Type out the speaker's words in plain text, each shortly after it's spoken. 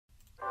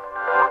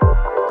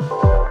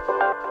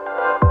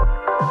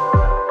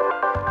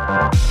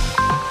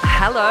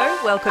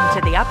welcome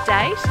to The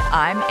Update.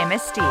 I'm Emma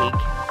Stig.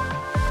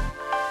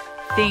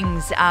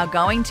 Things are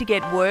going to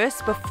get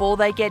worse before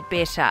they get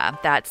better.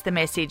 That's the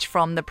message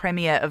from the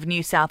Premier of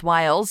New South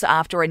Wales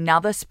after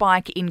another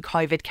spike in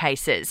COVID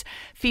cases.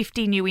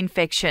 50 new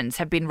infections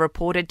have been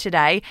reported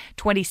today.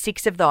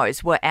 26 of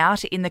those were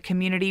out in the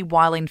community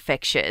while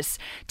infectious.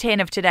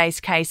 10 of today's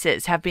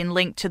cases have been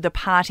linked to the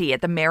party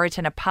at the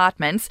Meriton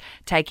Apartments,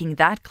 taking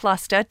that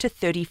cluster to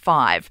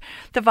 35.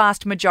 The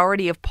vast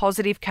majority of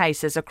positive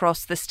cases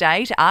across the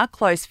state are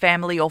close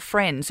family or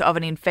friends of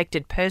an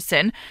infected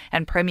person,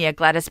 and Premier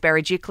Gladys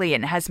Berejiklian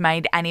has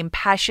made an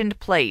impassioned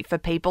plea for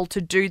people to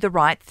do the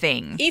right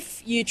thing.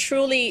 If you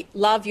truly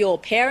love your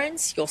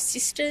parents, your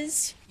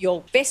sisters,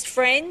 your best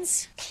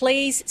friends,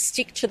 please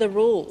stick to the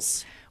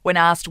rules. When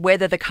asked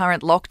whether the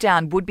current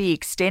lockdown would be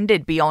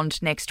extended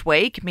beyond next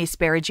week, Ms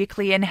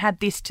Berejiklian had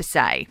this to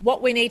say.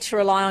 What we need to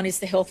rely on is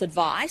the health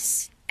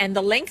advice, and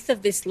the length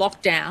of this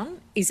lockdown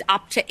is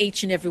up to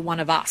each and every one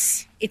of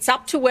us. It's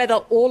up to whether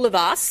all of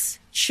us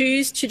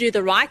choose to do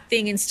the right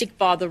thing and stick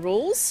by the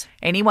rules.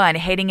 Anyone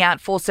heading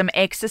out for some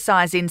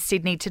exercise in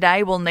Sydney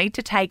today will need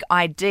to take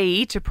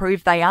ID to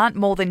prove they aren't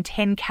more than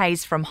 10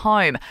 k's from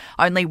home.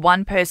 Only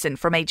one person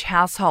from each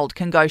household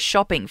can go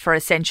shopping for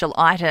essential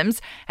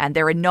items, and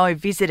there are no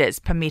visitors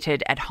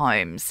permitted at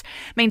homes.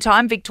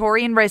 Meantime,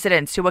 Victorian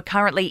residents who are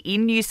currently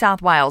in New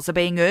South Wales are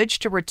being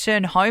urged to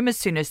return home as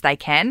soon as they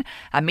can,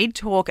 amid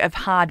talk of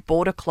hard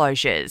border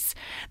closures.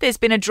 There's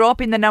been a drop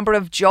in the number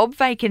of job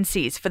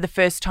vacancies for the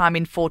first time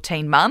in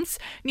 14 months.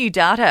 New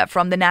data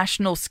from the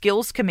National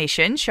Skills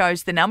Commission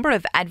shows the number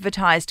of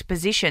advertised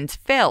positions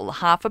fell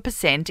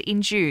 0.5%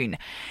 in June.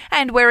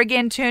 And we're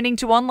again turning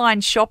to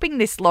online shopping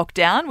this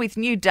lockdown, with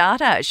new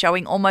data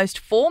showing almost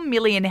 4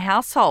 million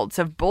households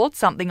have bought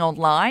something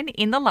online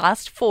in the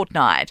last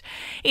fortnight.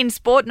 In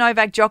sport,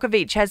 Novak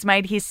Djokovic has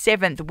made his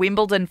 7th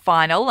Wimbledon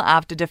final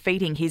after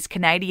defeating his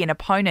Canadian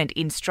opponent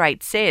in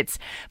straight sets.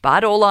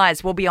 But all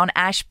eyes will be on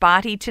Ash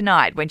Barty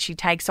tonight when she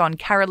takes on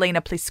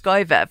Karolina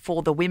Pliskova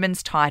for the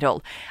women's title.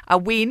 A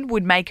win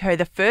would make her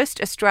the first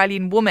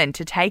Australian woman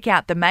to take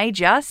out the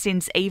major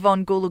since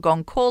Yvonne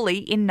Goolagong-Cawley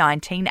in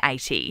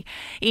 1980.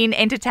 In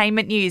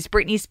entertainment news,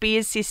 Britney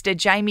Spears' sister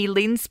Jamie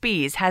Lynn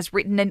Spears has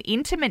written an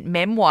intimate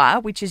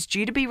memoir which is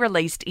due to be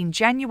released in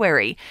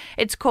January.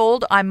 It's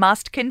called I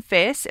Must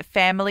Confess,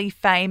 Family,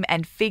 Fame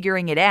and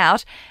Figuring It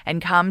Out,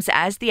 and comes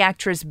as the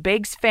actress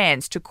begs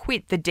fans to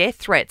quit the death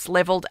threats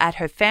levelled at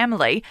her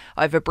family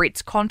over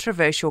Brit's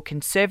controversial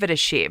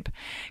conservatorship.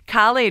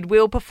 Khalid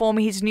will perform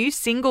his new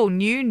single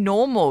New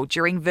Normal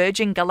during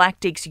Virgin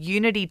Galactic's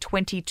Unity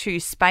 22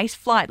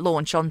 spaceflight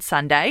launch on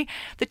Sunday.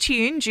 The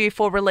tune, due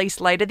for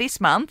release later this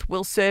month,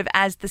 will serve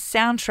as the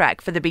soundtrack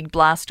for the big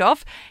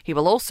blast-off. He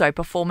will also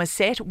perform a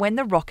set when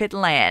the rocket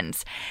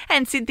lands.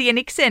 And Cynthia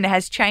Nixon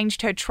has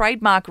changed her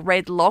trademark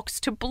red locks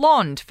to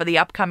blonde for the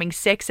upcoming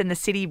Sex and the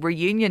City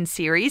reunion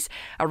series.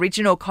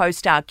 Original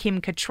co-star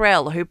Kim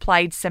Cattrall, who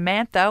played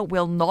Samantha,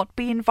 will not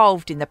be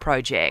involved in the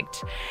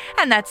project.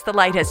 And that's the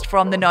latest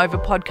from the Nova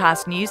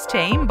Podcast News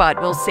team, but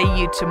we'll see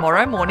you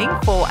tomorrow morning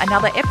for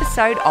another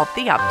episode of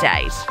The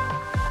Update.